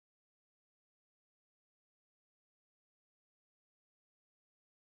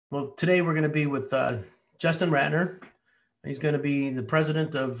Well, today we're going to be with Justin Rattner. He's going to be the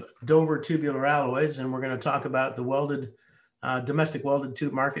president of Dover Tubular Alloys, and we're going to talk about the welded, domestic welded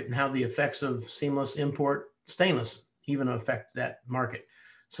tube market and how the effects of seamless import stainless even affect that market.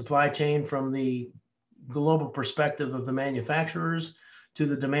 Supply chain from the global perspective of the manufacturers to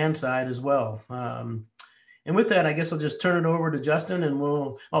the demand side as well. And with that, I guess I'll just turn it over to Justin and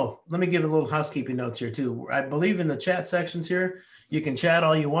let me give a little housekeeping notes here too. I believe in the chat sections here, you can chat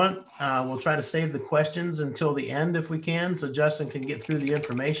all you want. We'll try to save the questions until the end if we can, so Justin can get through the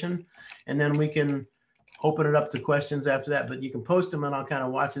information, and then we can open it up to questions after that, but you can post them and I'll kind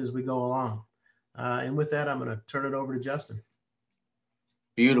of watch as we go along. And with that, I'm going to turn it over to Justin.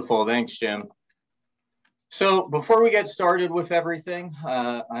 Beautiful. Thanks, Jim. So before we get started with everything,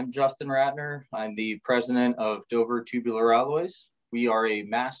 I'm Justin Rattner. I'm the president of Dover Tubular Alloys. We are a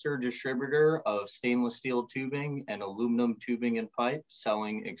master distributor of stainless steel tubing and aluminum tubing and pipe,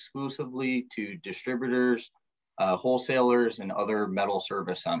 selling exclusively to distributors, wholesalers, and other metal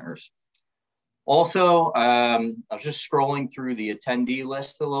service centers. Also, I was just scrolling through the attendee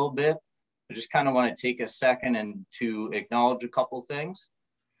list a little bit. I just kind of want to take a second and to acknowledge a couple things.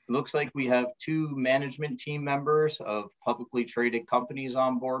 It looks like we have two management team members of publicly traded companies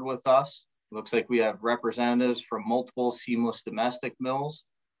on board with us. It looks like we have representatives from multiple seamless domestic mills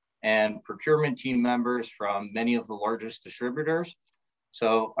and procurement team members from many of the largest distributors.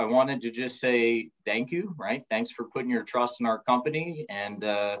 So I wanted to just say thank you, right? Thanks for putting your trust in our company, and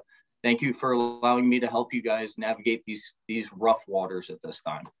thank you for allowing me to help you guys navigate these rough waters at this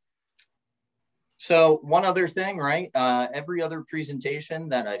time. So one other thing, right? Every other presentation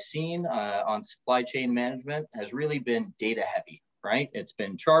that I've seen on supply chain management has really been data heavy, right? It's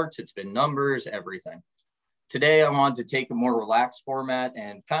been charts, it's been numbers, everything. Today, I wanted to take a more relaxed format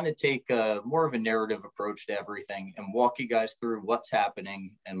and kind of take more of a narrative approach to everything and walk you guys through what's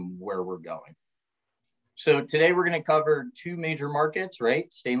happening and where we're going. So today we're going to cover two major markets,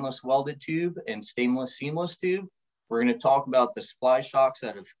 right? Stainless welded tube and stainless seamless tube. We're going to talk about the supply shocks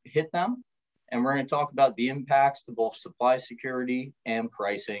that have hit them. And we're going to talk about the impacts to both supply security and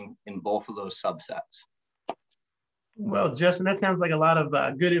pricing in both of those subsets. Well, Justin, that sounds like a lot of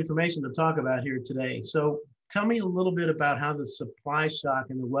good information to talk about here today. So tell me a little bit about how the supply shock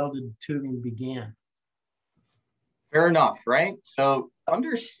in the welded tubing began. Fair enough, right? So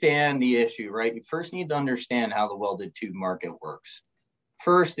understand the issue, right? You first need to understand how the welded tube market works.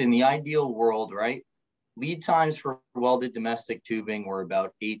 First, in the ideal world, right, lead times for welded domestic tubing were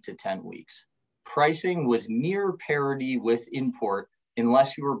about 8 to 10 weeks. Pricing was near parity with import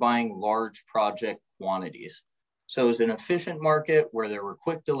unless you were buying large project quantities. So it was an efficient market where there were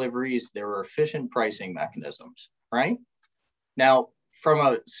quick deliveries, there were efficient pricing mechanisms, right? Now, from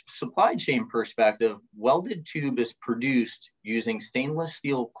a supply chain perspective, welded tube is produced using stainless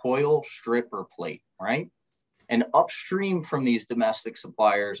steel coil, strip, or plate, right? And upstream from these domestic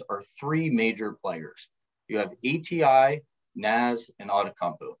suppliers are three major players. You have ATI, NAS, and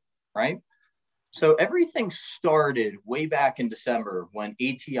Outokumpu, right? So everything started way back in December when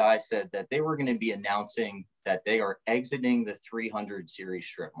ATI said that they were going to be announcing that they are exiting the 300 series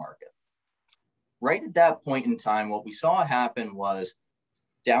strip market. Right at that point in time, what we saw happen was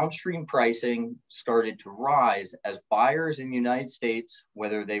downstream pricing started to rise as buyers in the United States,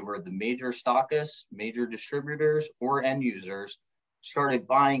 whether they were the major stockists, major distributors, or end users, started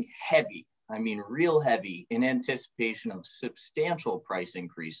buying heavy, I mean real heavy, in anticipation of substantial price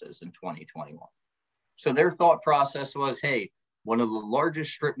increases in 2021. So their thought process was, hey, one of the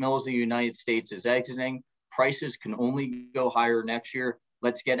largest strip mills in the United States is exiting. Prices can only go higher next year.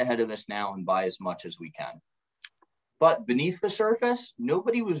 Let's get ahead of this now and buy as much as we can. But beneath the surface,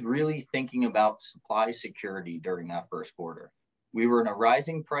 nobody was really thinking about supply security during that first quarter. We were in a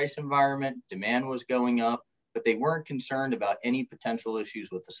rising price environment, demand was going up, but they weren't concerned about any potential issues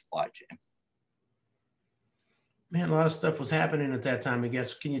with the supply chain. Man, a lot of stuff was happening at that time, I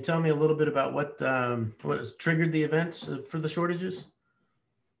guess. Can you tell me a little bit about what triggered the events for the shortages?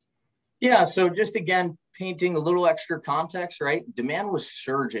 Yeah, so just again, painting a little extra context, right? Demand was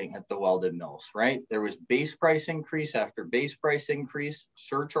surging at the welded mills, right? There was base price increase after base price increase.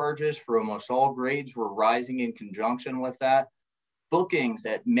 Surcharges for almost all grades were rising in conjunction with that. Bookings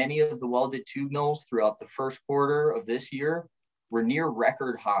at many of the welded tube mills throughout the first quarter of this year were near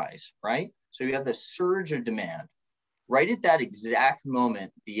record highs, right? So you have this surge of demand. Right at that exact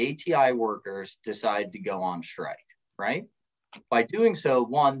moment, the ATI workers decided to go on strike, right? By doing so,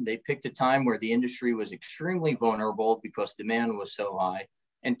 one, they picked a time where the industry was extremely vulnerable because demand was so high.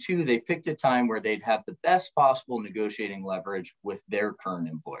 And two, they picked a time where they'd have the best possible negotiating leverage with their current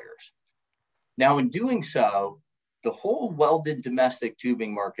employers. Now, in doing so, the whole welded domestic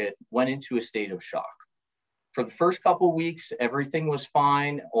tubing market went into a state of shock. For the first couple of weeks, everything was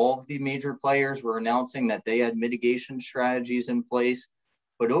fine. All of the major players were announcing that they had mitigation strategies in place.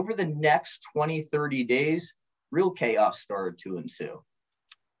 But over the next 20, 30 days, real chaos started to ensue.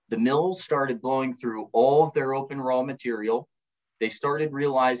 The mills started blowing through all of their open raw material. They started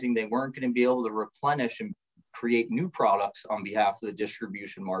realizing they weren't going to be able to replenish and create new products on behalf of the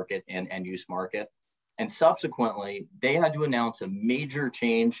distribution market and end-use market. And subsequently, they had to announce a major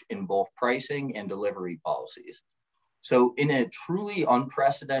change in both pricing and delivery policies. So in a truly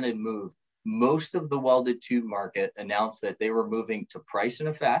unprecedented move, most of the welded tube market announced that they were moving to price in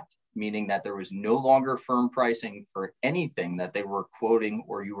effect, meaning that there was no longer firm pricing for anything that they were quoting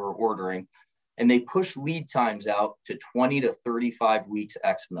or you were ordering. And they pushed lead times out to 20 to 35 weeks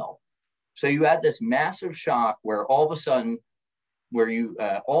ex mill. So you had this massive shock where all of a sudden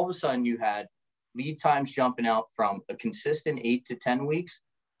you had lead times jumping out from a consistent 8 to 10 weeks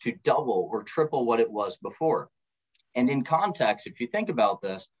to double or triple what it was before. And in context, if you think about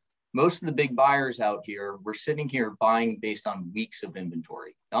this, most of the big buyers out here were sitting here buying based on weeks of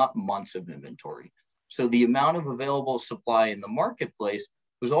inventory, not months of inventory. So the amount of available supply in the marketplace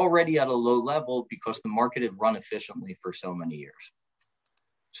was already at a low level because the market had run efficiently for so many years.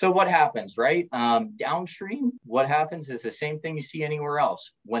 So what happens, right? Downstream, what happens is the same thing you see anywhere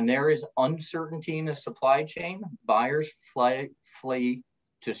else. When there is uncertainty in the supply chain, buyers flee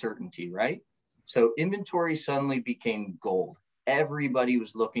to certainty, right? So inventory suddenly became gold. Everybody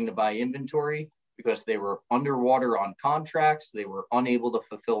was looking to buy inventory because they were underwater on contracts, they were unable to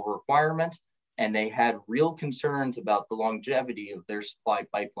fulfill requirements, and they had real concerns about the longevity of their supply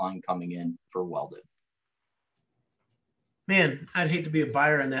pipeline coming in for welded. Man, I'd hate to be a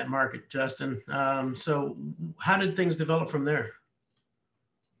buyer in that market, Justin. So how did things develop from there?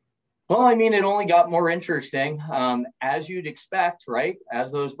 Well, I mean, it only got more interesting. As you'd expect, right?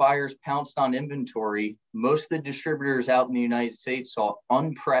 As those buyers pounced on inventory, most of the distributors out in the United States saw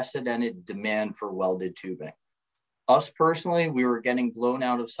unprecedented demand for welded tubing. Us personally, we were getting blown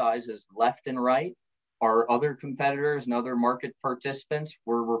out of sizes left and right. Our other competitors and other market participants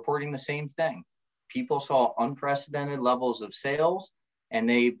were reporting the same thing. People saw unprecedented levels of sales, and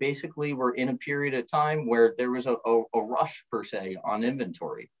they basically were in a period of time where there was a rush per se on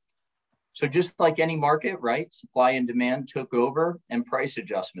inventory. So just like any market, right, supply and demand took over and price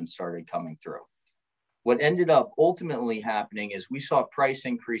adjustments started coming through. What ended up ultimately happening is we saw price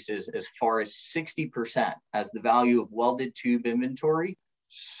increases as far as 60% as the value of welded tube inventory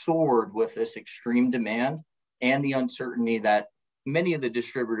soared with this extreme demand and the uncertainty that many of the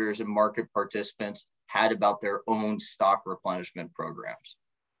distributors and market participants had about their own stock replenishment programs.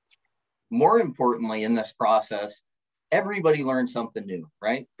 More importantly, in this process, everybody learned something new,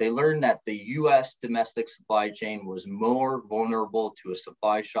 right? They learned that the US domestic supply chain was more vulnerable to a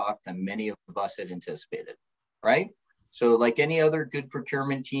supply shock than many of us had anticipated, right? So like any other good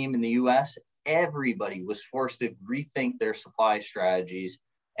procurement team in the US, everybody was forced to rethink their supply strategies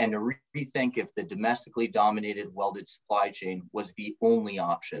and to rethink if the domestically dominated welded supply chain was the only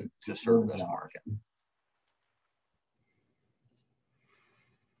option to serve this market.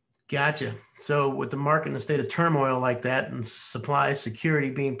 Gotcha. So with the market in a state of turmoil like that and supply security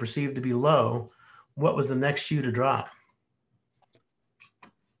being perceived to be low, what was the next shoe to drop?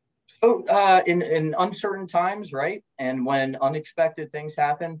 So in uncertain times, right? And when unexpected things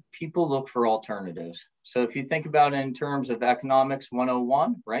happen, people look for alternatives. So if you think about it in terms of economics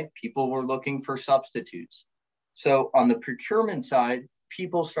 101, right? People were looking for substitutes. So on the procurement side,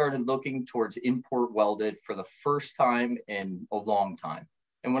 people started looking towards import welded for the first time in a long time.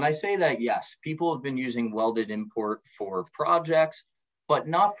 And when I say that, yes, people have been using welded import for projects, but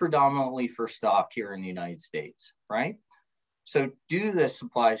not predominantly for stock here in the United States, right? So due to this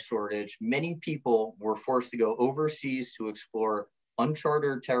supply shortage, many people were forced to go overseas to explore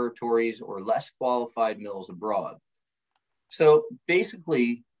uncharted territories or less qualified mills abroad. So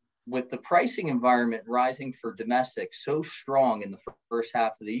basically, with the pricing environment rising for domestic so strong in the first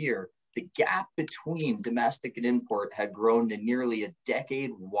half of the year, the gap between domestic and import had grown to nearly a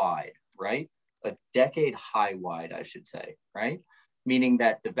decade wide, right? A decade high wide, I should say, right? Meaning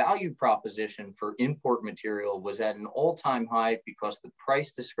that the value proposition for import material was at an all-time high because the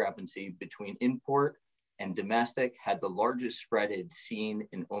price discrepancy between import and domestic had the largest spread it's seen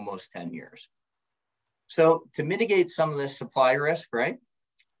in almost 10 years. So to mitigate some of this supply risk, right?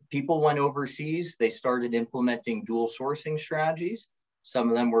 People went overseas, they started implementing dual sourcing strategies. Some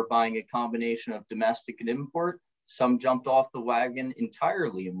of them were buying a combination of domestic and import. Some jumped off the wagon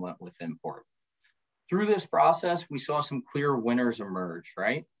entirely and went with import. Through this process, we saw some clear winners emerge,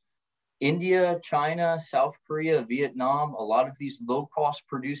 right? India, China, South Korea, Vietnam, a lot of these low-cost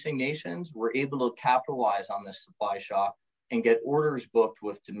producing nations were able to capitalize on this supply shock and get orders booked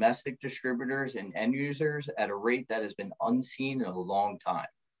with domestic distributors and end users at a rate that has been unseen in a long time.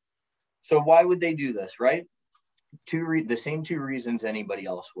 So why would they do this, right? The same two reasons anybody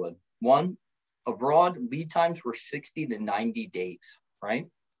else would. One, abroad, lead times were 60 to 90 days, right?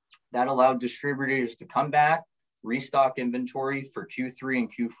 That allowed distributors to come back, restock inventory for Q3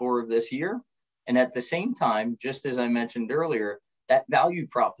 and Q4 of this year. And at the same time, just as I mentioned earlier, that value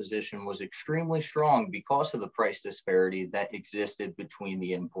proposition was extremely strong because of the price disparity that existed between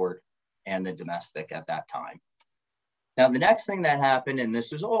the import and the domestic at that time. Now, the next thing that happened, and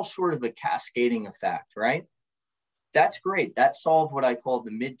this is all sort of a cascading effect, right? That's great. That solved what I call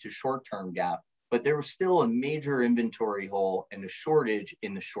the mid to short-term gap, but there was still a major inventory hole and a shortage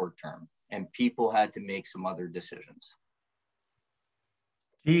in the short term, and people had to make some other decisions.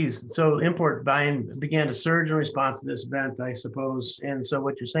 Geez, so import buying began to surge in response to this event, I suppose. And so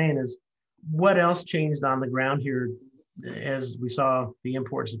what you're saying is, what else changed on the ground here as we saw the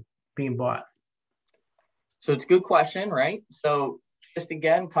imports being bought? So it's a good question, right? So just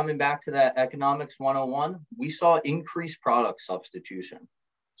again, coming back to that economics 101, we saw increased product substitution.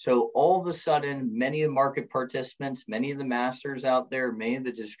 So all of a sudden, many of the market participants, many of the masters out there, many of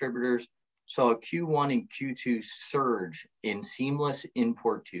the distributors saw a Q1 and Q2 surge in seamless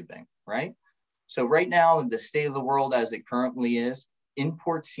import tubing, right? So right now, in the state of the world as it currently is,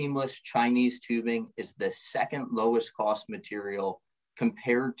 import seamless Chinese tubing is the second lowest cost material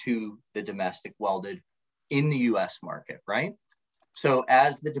compared to the domestic welded in the US market, right? So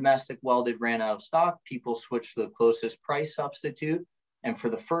as the domestic welded ran out of stock, people switched to the closest price substitute. And for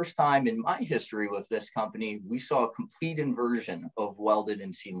the first time in my history with this company, we saw a complete inversion of welded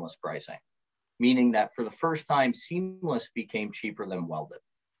and seamless pricing, meaning that for the first time, seamless became cheaper than welded.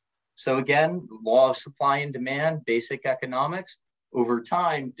 So again, law of supply and demand, basic economics. Over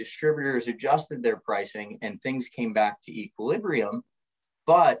time, distributors adjusted their pricing and things came back to equilibrium.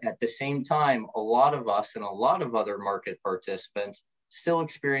 But at the same time, a lot of us and a lot of other market participants still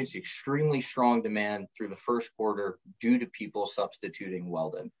experienced extremely strong demand through the first quarter due to people substituting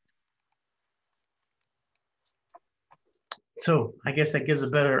welded. So I guess that gives a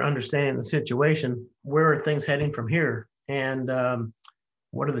better understanding of the situation. Where are things heading from here? And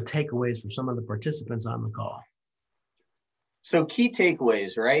what are the takeaways for some of the participants on the call? So key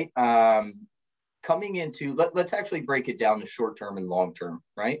takeaways, right? Coming into, let's actually break it down to short-term and long-term,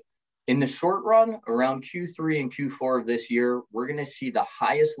 right? In the short run, around Q3 and Q4 of this year, we're going to see the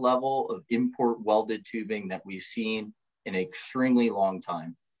highest level of import welded tubing that we've seen in an extremely long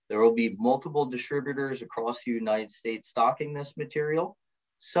time. There will be multiple distributors across the United States stocking this material.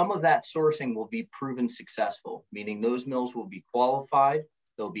 Some of that sourcing will be proven successful, meaning those mills will be qualified,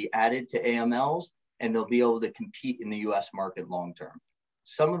 they'll be added to AMLs, and they'll be able to compete in the US market long-term.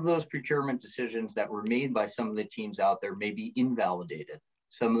 Some of those procurement decisions that were made by some of the teams out there may be invalidated.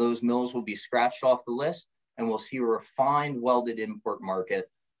 Some of those mills will be scratched off the list, and we'll see a refined welded import market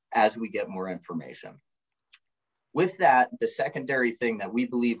as we get more information. With that, the secondary thing that we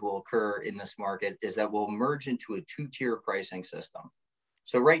believe will occur in this market is that we'll merge into a two-tier pricing system.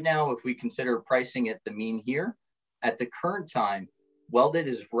 So right now, if we consider pricing at the mean here, at the current time, welded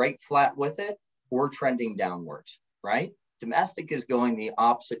is right flat with it or trending downwards, right? Domestic is going the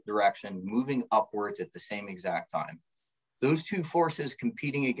opposite direction, moving upwards at the same exact time. Those two forces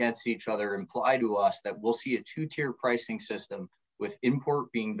competing against each other imply to us that we'll see a two-tier pricing system with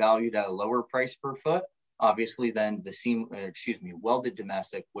import being valued at a lower price per foot, obviously then the welded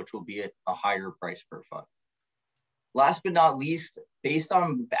domestic, which will be at a higher price per foot. Last but not least, based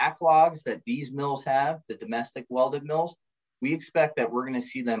on backlogs that these mills have, the domestic welded mills, we expect that we're going to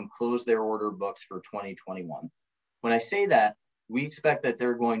see them close their order books for 2021. When I say that, we expect that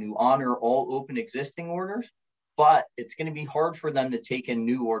they're going to honor all open existing orders, but it's going to be hard for them to take in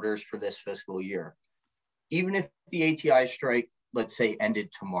new orders for this fiscal year. Even if the ATI strike, let's say,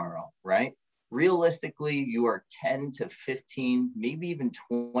 ended tomorrow, right? Realistically, you are 10 to 15, maybe even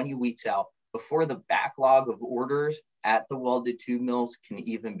 20 weeks out before the backlog of orders at the welded tube mills can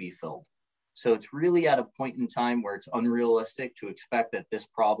even be filled. So it's really at a point in time where it's unrealistic to expect that this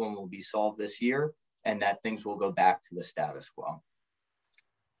problem will be solved this year and that things will go back to the status quo.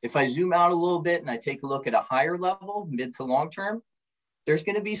 If I zoom out a little bit and I take a look at a higher level, mid to long term, there's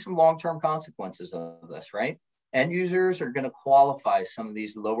going to be some long-term consequences of this, right? End users are going to qualify some of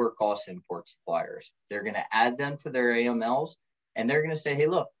these lower cost import suppliers. They're going to add them to their AMLs, and they're going to say, hey,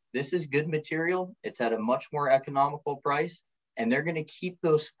 look, this is good material. It's at a much more economical price. And they're going to keep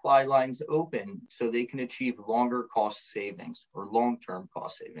those supply lines open so they can achieve longer cost savings, or long-term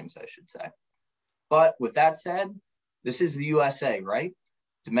cost savings, I should say. But with that said, this is the USA, right?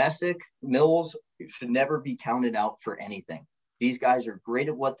 Domestic mills should never be counted out for anything. These guys are great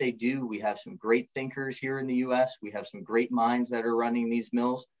at what they do. We have some great thinkers here in the US. We have some great minds that are running these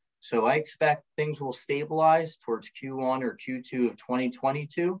mills. So I expect things will stabilize towards Q1 or Q2 of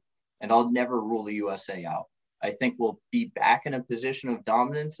 2022, and I'll never rule the USA out. I think we'll be back in a position of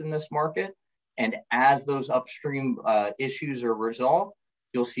dominance in this market. And as those upstream issues are resolved,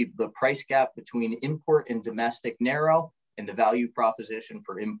 you'll see the price gap between import and domestic narrow, and the value proposition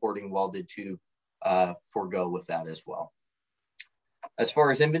for importing welded tube forego with that as well. As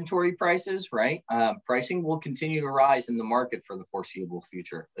far as inventory prices, right? Pricing will continue to rise in the market for the foreseeable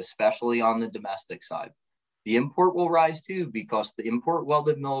future, especially on the domestic side. The import will rise too, because the import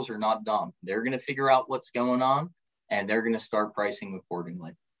welded mills are not dumb. They're going to figure out what's going on, and they're going to start pricing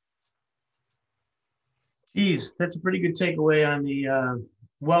accordingly. Geez, that's a pretty good takeaway on the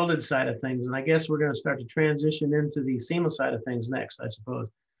welded side of things. And I guess we're going to start to transition into the seamless side of things next, I suppose.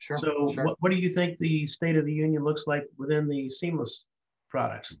 Sure. So sure. What do you think the state of the union looks like within the seamless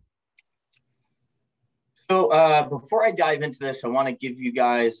products? So before I dive into this, I want to give you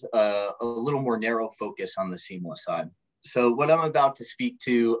guys a little more narrow focus on the seamless side. So what I'm about to speak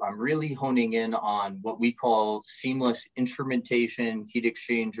to, I'm really honing in on what we call seamless instrumentation, heat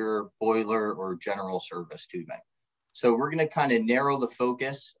exchanger, boiler, or general service tubing. So we're going to kind of narrow the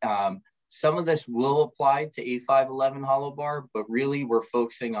focus. Some of this will apply to A511 hollow bar, but really we're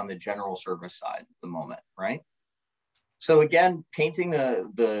focusing on the general service side at the moment, right? So again, painting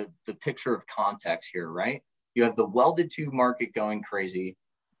the picture of context here, right? You have the welded tube market going crazy.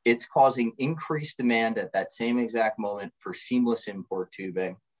 It's causing increased demand at that same exact moment for seamless import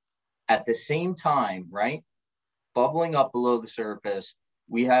tubing. At the same time, right, bubbling up below the surface,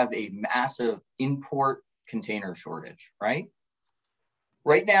 we have a massive import container shortage, right?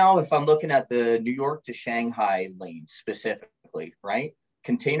 Right now, if I'm looking at the New York to Shanghai lane specifically, right,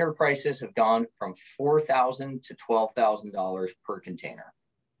 container prices have gone from $4,000 to $12,000 per container.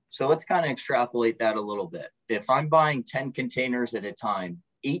 So let's kind of extrapolate that a little bit. If I'm buying 10 containers at a time,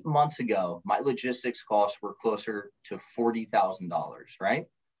 8 months ago, my logistics costs were closer to $40,000, right?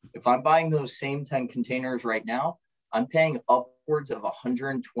 If I'm buying those same 10 containers right now, I'm paying upwards of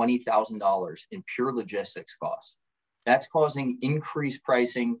 $120,000 in pure logistics costs. That's causing increased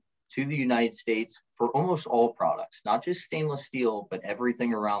pricing to the United States for almost all products, not just stainless steel, but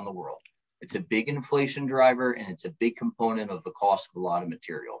everything around the world. It's a big inflation driver, and it's a big component of the cost of a lot of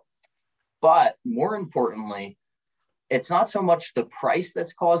material. But more importantly, it's not so much the price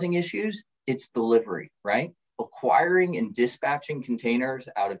that's causing issues, it's delivery, right? Acquiring and dispatching containers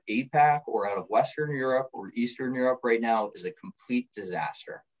out of APAC or out of Western Europe or Eastern Europe right now is a complete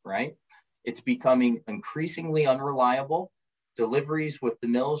disaster, right? It's becoming increasingly unreliable. Deliveries with the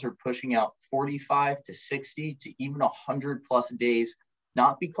mills are pushing out 45 to 60 to even 100 plus days,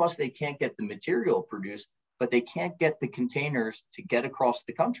 not because they can't get the material produced, but they can't get the containers to get across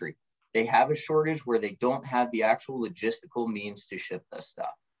the country. They have a shortage where they don't have the actual logistical means to ship this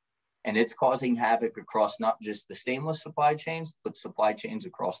stuff. And it's causing havoc across not just the stainless supply chains, but supply chains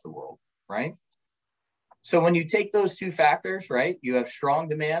across the world, right? So when you take those two factors, right, you have strong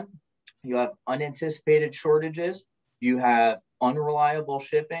demand, you have unanticipated shortages, you have unreliable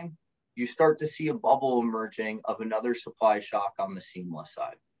shipping, you start to see a bubble emerging of another supply shock on the seamless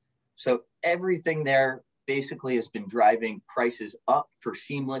side. So everything there basically has been driving prices up for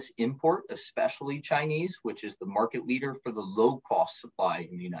seamless import, especially Chinese, which is the market leader for the low cost supply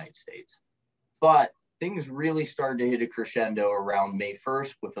in the United States. But things really started to hit a crescendo around May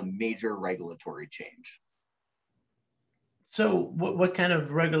 1st with a major regulatory change. So what kind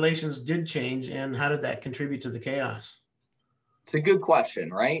of regulations did change, and how did that contribute to the chaos? It's a good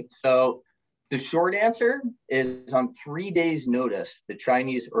question, right? So the short answer is on 3 days notice, the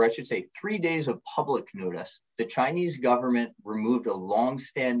Chinese, or I should say 3 days of public notice, the Chinese government removed a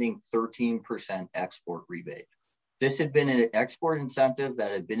long-standing 13% export rebate. This had been an export incentive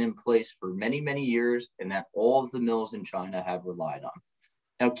that had been in place for many, many years, and that all of the mills in China have relied on.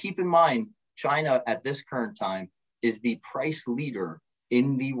 Now, keep in mind, China at this current time is the price leader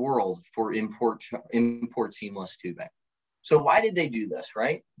in the world for import seamless tubing. So why did they do this,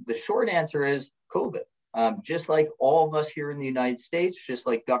 right? The short answer is COVID. Just like all of us here in the United States, just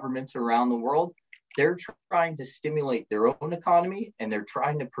like governments around the world, they're trying to stimulate their own economy, and they're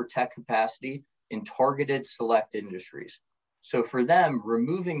trying to protect capacity in targeted select industries. So for them,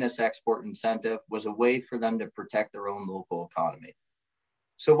 removing this export incentive was a way for them to protect their own local economy.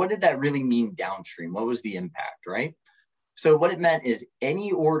 So what did that really mean downstream? What was the impact, right? So what it meant is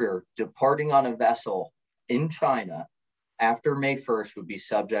any order departing on a vessel in China after May 1st would be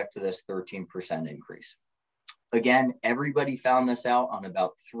subject to this 13% increase. Again, everybody found this out on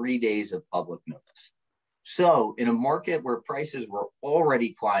about 3 days of public notice. So in a market where prices were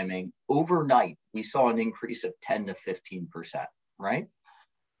already climbing, overnight, we saw an increase of 10 to 15%, right?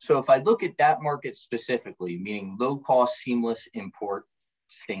 So if I look at that market specifically, meaning low cost, seamless import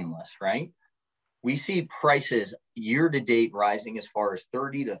stainless, right? We see prices year to date rising as far as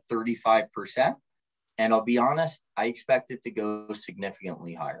 30 to 35%. And I'll be honest, I expect it to go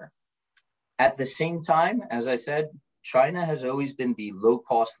significantly higher. At the same time, as I said, China has always been the low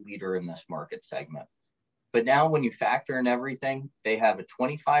cost leader in this market segment. But now when you factor in everything, they have a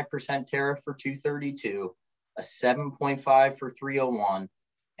 25% tariff for 232, a 7.5 for 301,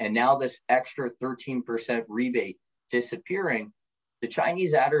 and now this extra 13% rebate disappearing. The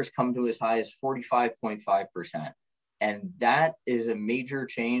Chinese adders come to as high as 45.5%. And that is a major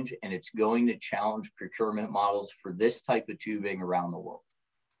change, and it's going to challenge procurement models for this type of tubing around the world.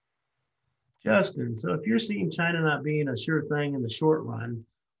 Justin, so if you're seeing China not being a sure thing in the short run,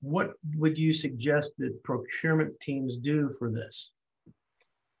 what would you suggest that procurement teams do for this?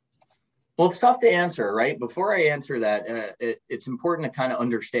 Well, it's tough to answer, right? Before I answer that, it's important to kind of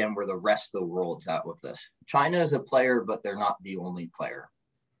understand where the rest of the world's at with this. China is a player, but they're not the only player.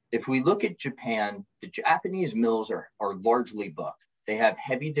 If we look at Japan, the Japanese mills are largely booked. They have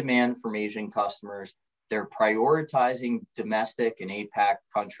heavy demand from Asian customers. They're prioritizing domestic and APAC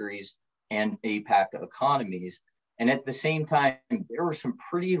countries and APAC economies. And at the same time, there were some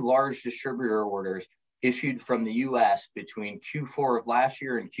pretty large distributor orders issued from the US between Q4 of last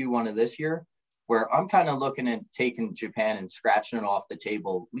year and Q1 of this year, where I'm kind of looking at taking Japan and scratching it off the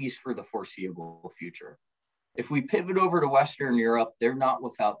table, at least for the foreseeable future. If we pivot over to Western Europe, they're not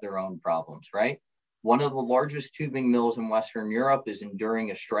without their own problems, right? One of the largest tubing mills in Western Europe is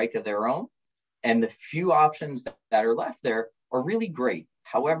enduring a strike of their own. And the few options that are left there are really great.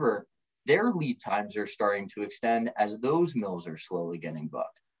 However, their lead times are starting to extend as those mills are slowly getting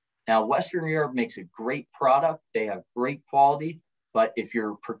booked. Now, Western Europe makes a great product. They have great quality, but if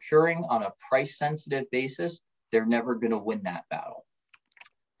you're procuring on a price-sensitive basis, they're never going to win that battle.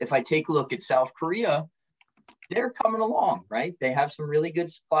 If I take a look at South Korea, they're coming along, right? They have some really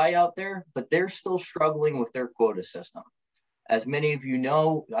good supply out there, but they're still struggling with their quota system. As many of you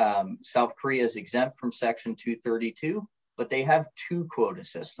know, South Korea is exempt from Section 232, but they have two quota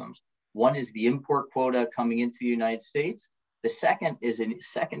systems. One is the import quota coming into the United States. The second is a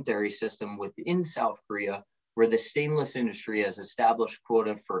secondary system within South Korea where the stainless industry has established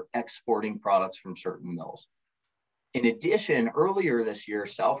quota for exporting products from certain mills. In addition, earlier this year,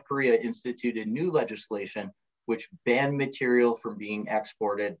 South Korea instituted new legislation which banned material from being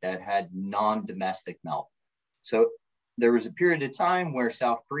exported that had non-domestic melt. So there was a period of time where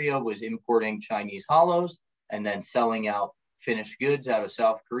South Korea was importing Chinese hollows and then selling out finished goods out of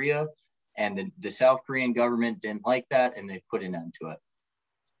South Korea. And the South Korean government didn't like that, and they put an end to it.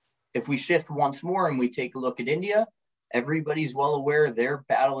 If we shift once more and we take a look at India, everybody's well aware they're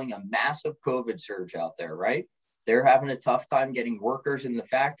battling a massive COVID surge out there, right? They're having a tough time getting workers in the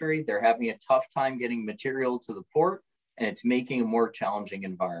factory. They're having a tough time getting material to the port, and it's making a more challenging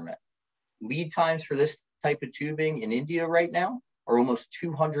environment. Lead times for this type of tubing in India right now are almost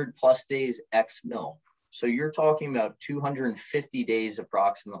 200 plus days ex mill. So you're talking about 250 days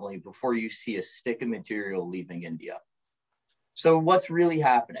approximately before you see a stick of material leaving India. So what's really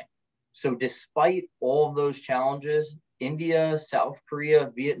happening? So despite all of those challenges, India, South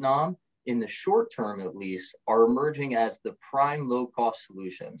Korea, Vietnam, in the short term at least, are emerging as the prime low-cost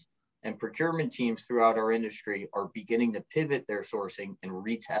solutions. And procurement teams throughout our industry are beginning to pivot their sourcing and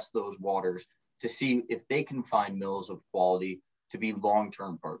retest those waters to see if they can find mills of quality to be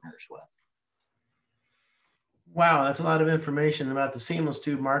long-term partners with. Wow, that's a lot of information about the seamless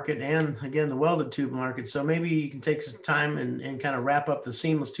tube market and, again, the welded tube market. So maybe you can take some time and kind of wrap up the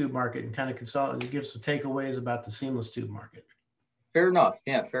seamless tube market and kind of consolidate and give some takeaways about the seamless tube market. Fair enough.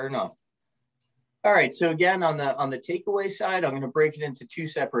 Yeah, fair enough. All right. So again, on the takeaway side, I'm going to break it into two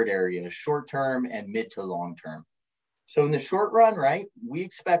separate areas, short term and mid to long term. So in the short run, right, we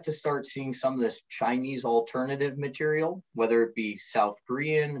expect to start seeing some of this Chinese alternative material, whether it be South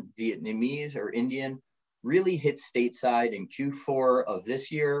Korean, Vietnamese, or Indian, really hit stateside in Q4 of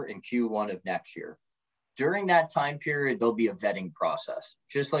this year and Q1 of next year. During that time period, there'll be a vetting process.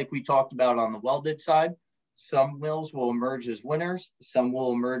 Just like we talked about on the welded side, some mills will emerge as winners, some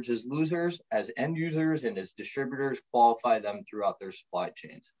will emerge as losers, as end users and as distributors qualify them throughout their supply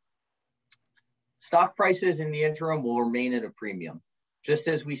chains. Stock prices in the interim will remain at a premium. Just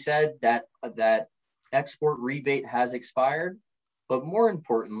as we said, that export rebate has expired. But more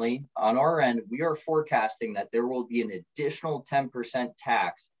importantly, on our end, we are forecasting that there will be an additional 10%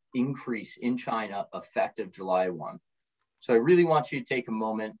 tax increase in China effective July 1. So I really want you to take a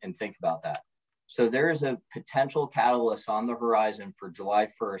moment and think about that. So there is a potential catalyst on the horizon for July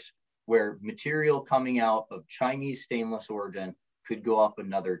 1st where material coming out of Chinese stainless origin could go up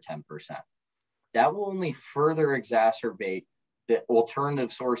another 10%. That will only further exacerbate the alternative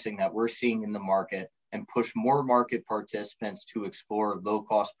sourcing that we're seeing in the market and push more market participants to explore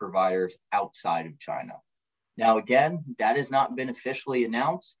low-cost providers outside of China. Now, again, that has not been officially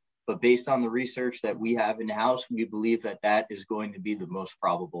announced, but based on the research that we have in-house, we believe that that is going to be the most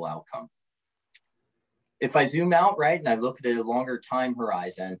probable outcome. If I zoom out, right, and I look at a longer time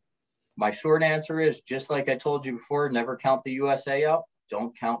horizon, my short answer is, just like I told you before, never count the USA out,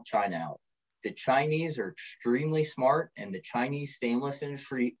 don't count China out. The Chinese are extremely smart, and the Chinese stainless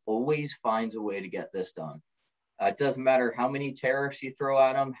industry always finds a way to get this done. It doesn't matter how many tariffs you throw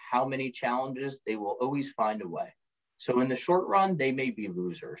at them, how many challenges, they will always find a way. So in the short run, they may be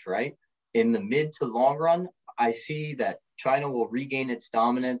losers, right? In the mid to long run, I see that China will regain its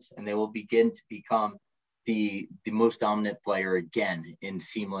dominance and they will begin to become the most dominant player again in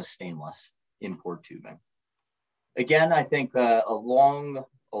seamless stainless import tubing. Again, I think a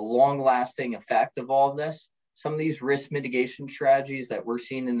long-lasting effect of all of this, some of these risk mitigation strategies that we're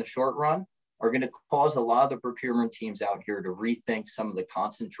seeing in the short run are going to cause a lot of the procurement teams out here to rethink some of the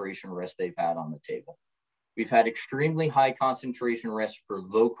concentration risk they've had on the table. We've had extremely high concentration risk for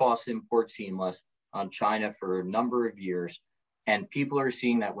low-cost import seamless on China for a number of years. And people are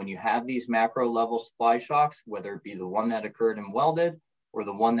seeing that when you have these macro level supply shocks, whether it be the one that occurred in welded or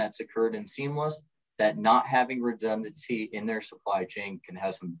the one that's occurred in seamless, that not having redundancy in their supply chain can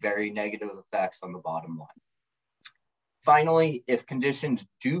have some very negative effects on the bottom line. Finally, if conditions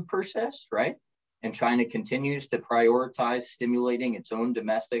do persist, right, and China continues to prioritize stimulating its own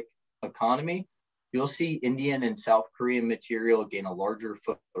domestic economy, you'll see Indian and South Korean material gain a larger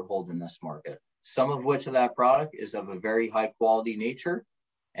foothold in this market. Some of which of that product is of a very high quality nature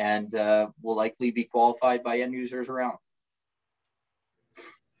and will likely be qualified by end users around.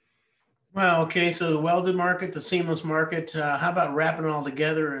 Well, okay, so the welded market, the seamless market, how about wrapping it all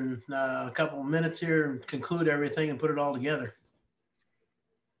together in a couple of minutes here and conclude everything and put it all together?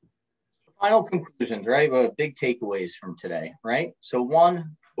 Final conclusions, right? Big takeaways from today, right? So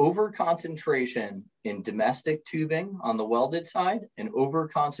one, over concentration in domestic tubing on the welded side and over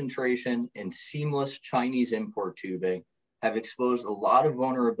concentration in seamless Chinese import tubing have exposed a lot of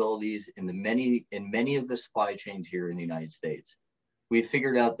vulnerabilities in many of the supply chains here in the United States. We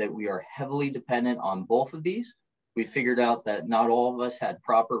figured out that we are heavily dependent on both of these. We figured out that not all of us had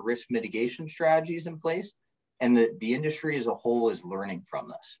proper risk mitigation strategies in place, and the industry as a whole is learning from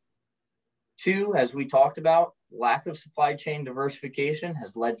this. Two, as we talked about, lack of supply chain diversification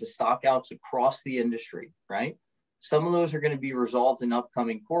has led to stockouts across the industry, right? Some of those are going to be resolved in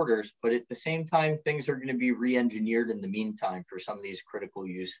upcoming quarters, but at the same time, things are going to be re-engineered in the meantime for some of these critical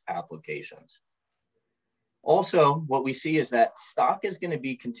use applications. Also, what we see is that stock is going to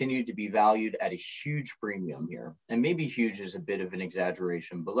be continued to be valued at a huge premium here. And maybe huge is a bit of an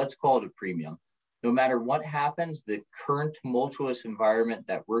exaggeration, but let's call it a premium. No matter what happens, the current tumultuous environment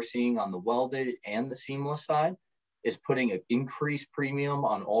that we're seeing on the welded and the seamless side is putting an increased premium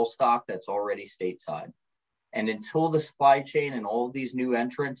on all stock that's already stateside. And until the supply chain and all of these new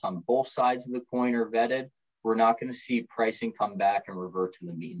entrants on both sides of the coin are vetted, we're not going to see pricing come back and revert to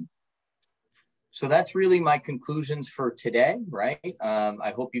the mean. So that's really my conclusions for today, right?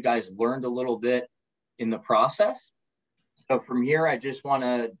 I hope you guys learned a little bit in the process. So from here, I just want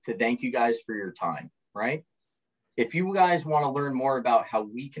to thank you guys for your time, right? If you guys want to learn more about how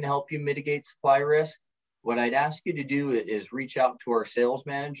we can help you mitigate supply risk, what I'd ask you to do is reach out to our sales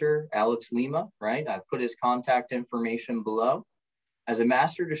manager, Alex Lima, right? I've put his contact information below. As a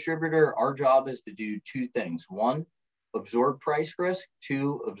master distributor, our job is to do two things. One, absorb price risk.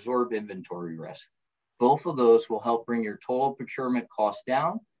 Two, absorb inventory risk. Both of those will help bring your total procurement costs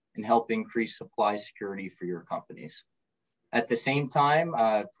down and help increase supply security for your companies. At the same time,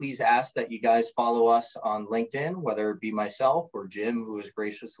 please ask that you guys follow us on LinkedIn, whether it be myself or Jim, who has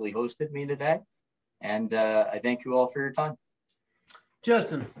graciously hosted me today. And I thank you all for your time.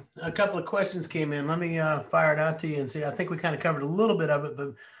 Justin, a couple of questions came in. Let me fire it out to you and see. I think we kind of covered a little bit of it,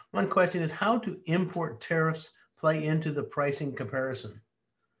 but one question is, how do import tariffs play into the pricing comparison?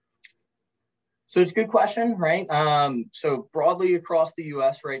 So it's a good question, right? So broadly across the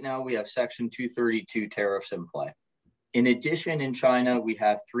US right now, we have Section 232 tariffs in play. In addition, in China, we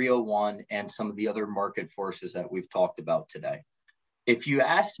have 301 and some of the other market forces that we've talked about today. If you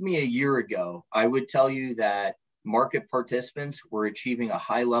asked me a year ago, I would tell you that market participants were achieving a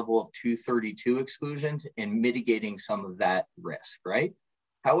high level of 232 exclusions and mitigating some of that risk, right?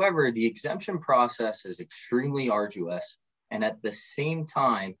 However, the exemption process is extremely arduous, and at the same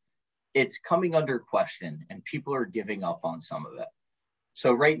time, it's coming under question and people are giving up on some of it.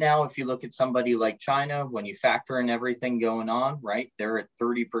 So right now, if you look at somebody like China, when you factor in everything going on, right, they're at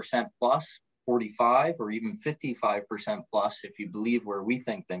 30% plus, 45 or even 55% plus if you believe where we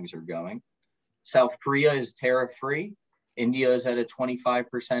think things are going. South Korea is tariff-free. India is at a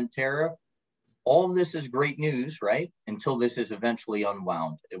 25% tariff. All of this is great news, right? Until this is eventually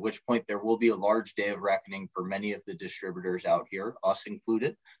unwound, at which point there will be a large day of reckoning for many of the distributors out here, us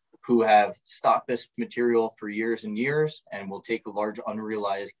included, who have stocked this material for years and years and will take a large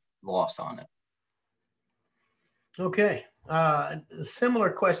unrealized loss on it. Okay.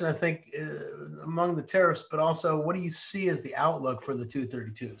 Similar question, I think, among the tariffs, but also what do you see as the outlook for the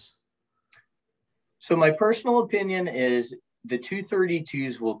 232s? So my personal opinion is the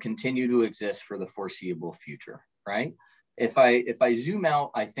 232s will continue to exist for the foreseeable future, right? If I zoom out,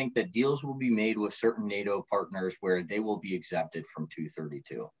 I think that deals will be made with certain NATO partners where they will be exempted from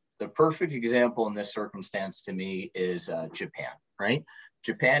 232. The perfect example in this circumstance to me is Japan, right?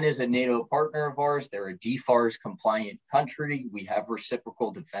 Japan is a NATO partner of ours. They're a DFARS compliant country. We have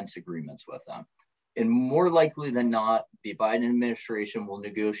reciprocal defense agreements with them. And more likely than not, the Biden administration will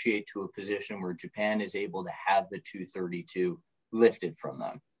negotiate to a position where Japan is able to have the 232 lifted from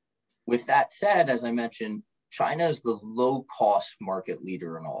them. With that said, as I mentioned, China is the low-cost market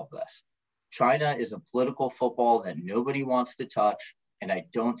leader in all of this. China is a political football that nobody wants to touch, and I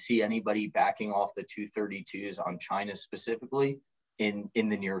don't see anybody backing off the 232s on China specifically in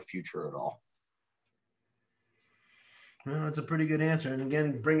the near future at all. Well, that's a pretty good answer. And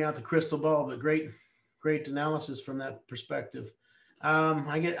again, bring out the crystal ball, but great analysis from that perspective.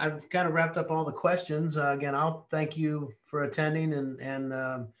 I've kind of wrapped up all the questions. Again, I'll thank you for attending, and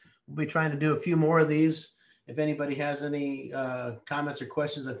we'll be trying to do a few more of these. If anybody has any comments or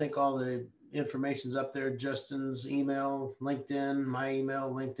questions, I think all the information's up there. Justin's email, LinkedIn, my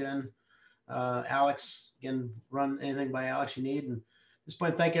email, LinkedIn. Alex, again, run anything by Alex you need. And at this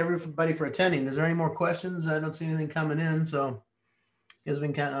point, thank everybody for attending. Is there any more questions? I don't see anything coming in, so I guess we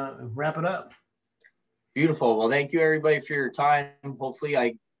can kind of wrap it up. Beautiful. Well, thank you everybody for your time. Hopefully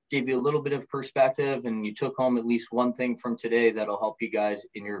I gave you a little bit of perspective and you took home at least one thing from today that'll help you guys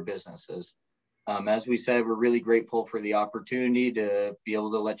in your businesses. As we said, we're really grateful for the opportunity to be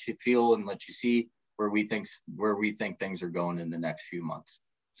able to let you feel and let you see where we think things are going in the next few months.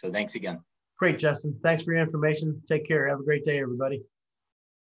 So thanks again. Great, Justin. Thanks for your information. Take care. Have a great day, everybody.